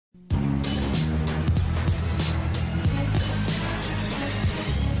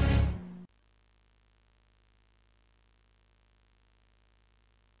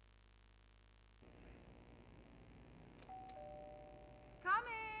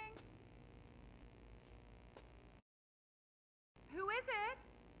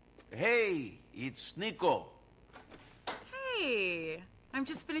Hey, it's Niko. Hey, I'm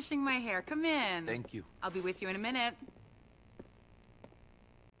just finishing my hair. Come in. Thank you. I'll be with you in a minute.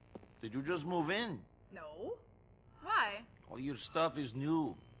 Did you just move in? No. Why? All your stuff is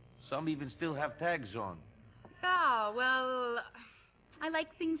new. Some even still have tags on. Yeah, well, I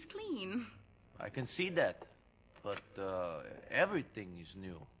like things clean. I can see that. But, everything is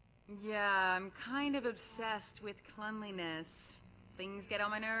new. Yeah, I'm kind of obsessed with cleanliness. Things get on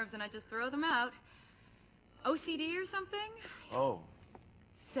my nerves and I just throw them out. OCD or something? Oh,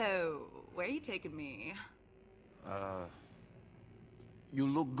 So, where are you taking me? you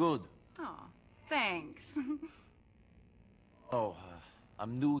look good. Oh, thanks. Oh,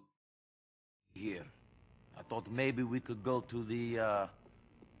 I'm new here. I thought maybe we could go to the,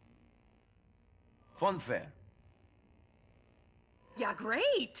 fun fair. Yeah,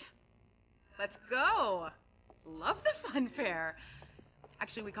 great. Let's go. Love the fun fair.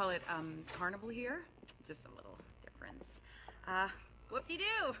 Actually, we call it, carnival here. Just a little difference.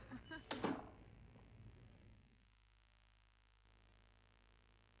 Whoop-de-doo.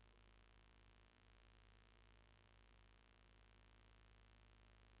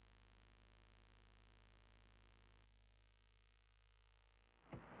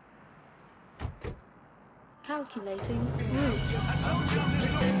 Calculating route.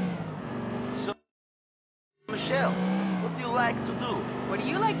 So, Michelle, what do you like to do? What do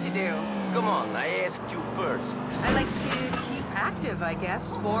you like to do? Come on, I asked you first. I like to keep active, I guess.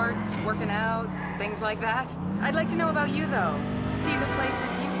 Sports, working out, things like that. I'd like to know about you, though. See the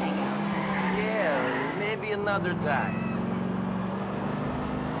places you hang out. Yeah, maybe another time.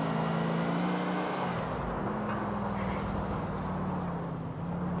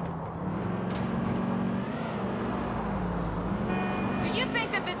 Do you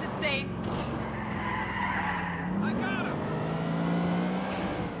think that this is safe? I got him!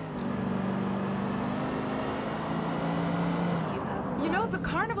 You know, the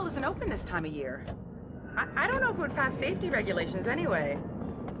carnival isn't open this time of year. I don't know if it would pass safety regulations anyway.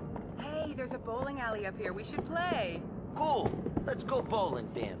 Hey, there's a bowling alley up here. We should play. Cool. Let's go bowling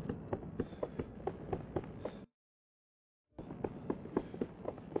then.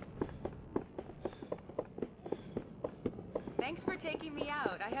 Thanks for taking me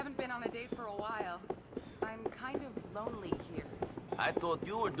out. I haven't been on a date for a while. I'm kind of lonely here. I thought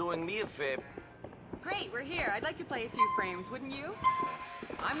you were doing me a favor. Great, we're here. I'd like to play a few frames, wouldn't you?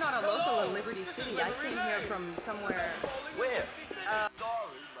 I'm not a local in Liberty City. I came here from somewhere. Where?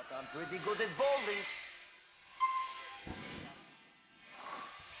 Sorry, but I'm pretty good at bowling.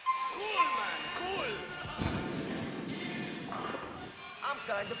 Cool, man, cool. I'm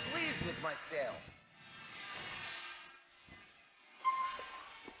kind of pleased with myself.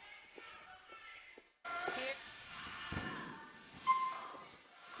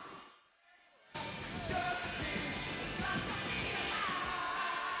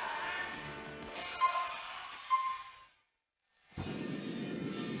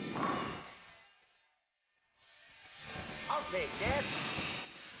 I'll take that.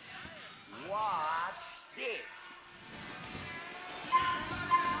 Watch this.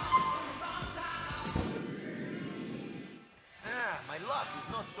 Ah, my luck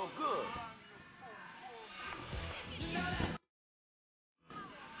is not so good.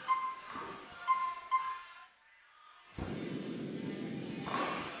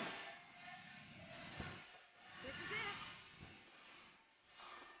 This is it.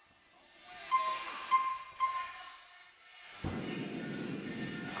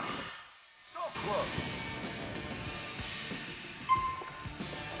 So close.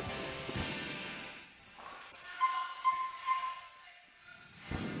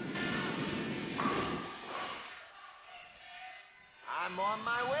 I'm on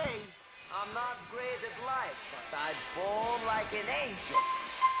my way. I'm not great at life, but I bowl like an angel.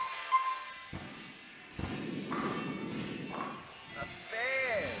 A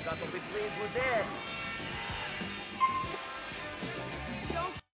spare. Got to be pleased with that.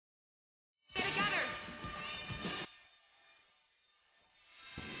 Don't get together.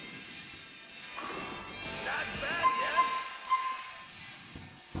 Not bad, yeah?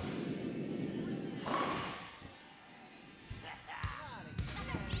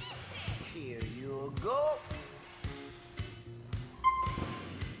 Here you go.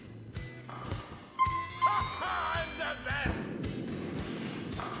 I'm the best.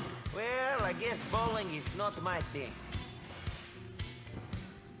 Well, I guess bowling is not my thing.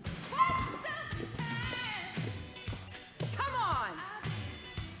 Come on.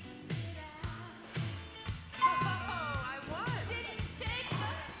 Oh, I won.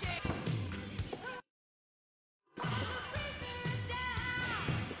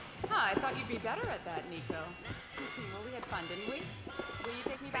 Hi. I thought you'd be better at that, Nico. Well, we had fun, didn't we? Will you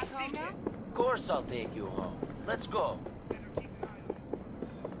take me back home now? Of course I'll take you home. Let's go.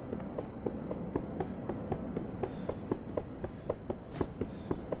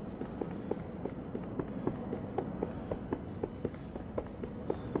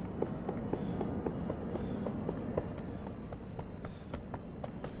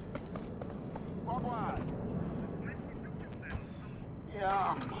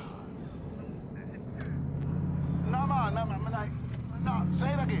 Yeah. No,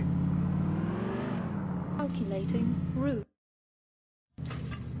 say it again. Calculating route.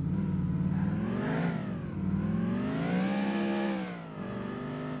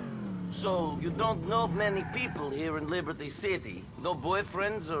 So, you don't know many people here in Liberty City? No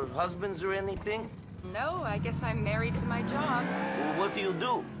boyfriends or husbands or anything? No, I guess I'm married to my job. Well, what do you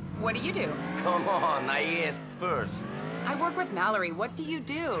do? What do you do? Come on, I asked first. I work with Mallory. What do you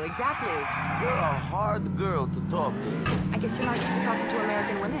do, exactly? You're a hard girl to talk to. I guess you're not used to talking to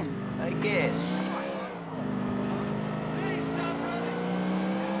American women. I guess.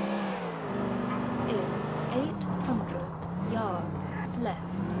 In 800 yards left.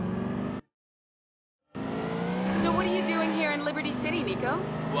 So what are you doing here in Liberty City, Nico?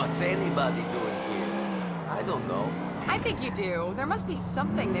 What's anybody doing here? I don't know. I think you do. There must be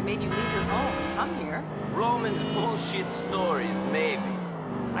something that made you leave your home and come here. Roman's bullshit stories, maybe.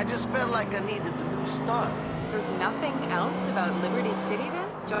 I just felt like I needed a new start. There's nothing else about Liberty City then?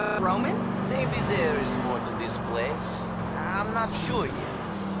 Just Roman? Maybe there is more to this place. I'm not sure yet.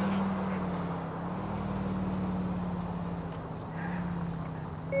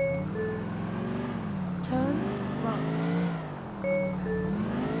 Turn right.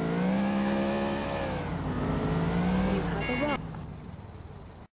 You have a right.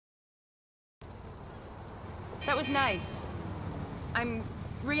 That was nice. I'm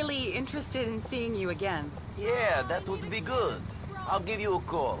really interested in seeing you again. Yeah, that would be good. I'll give you a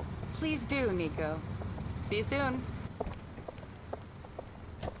call. Please do, Nico. See you soon.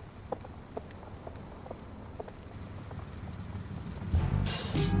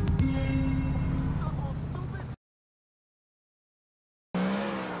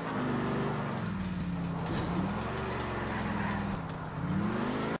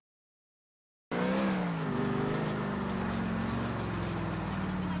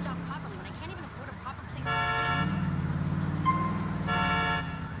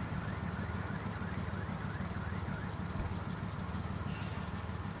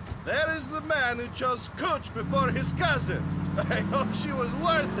 There is the man who chose Cooch before his cousin. I hope she was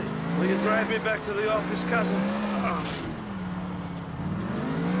worth it. Will you drive me back to the office, cousin?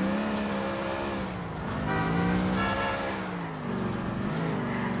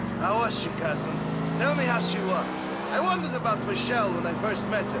 How was she, cousin? Tell me how she was. I wondered about Michelle when I first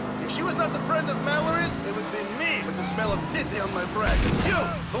met her. If she was not a friend of Mallory's, it would be me with the smell of titty on my breath. And you,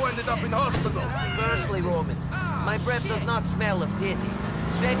 who ended up in hospital. Firstly, Roman, my breath does not smell of titty.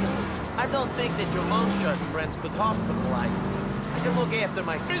 Secondly, I don't think that your loan-shark friends could hospitalize me. I can look after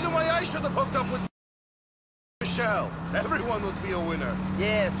myself. Reason why I should have hooked up with Michelle. Everyone would be a winner.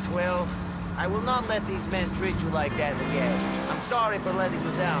 Yes, well, I will not let these men treat you like that again. I'm sorry for letting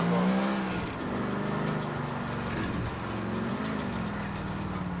you down, Roman.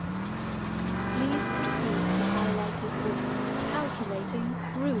 Please proceed to highlighted route. Calculating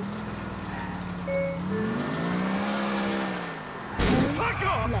route. Fuck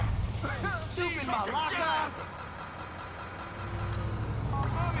off! Left. Stupid malaka!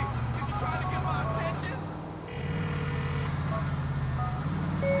 Mommy, is you trying to get my attention?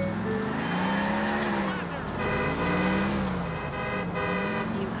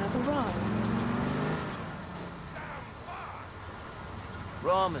 You have arrived.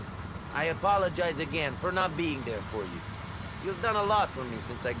 Roman, I apologize again for not being there for you. You've done a lot for me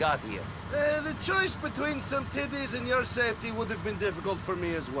since I got here. The choice between some titties and your safety would have been difficult for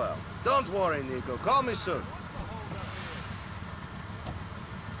me as well. Don't worry, Nico. Call me soon.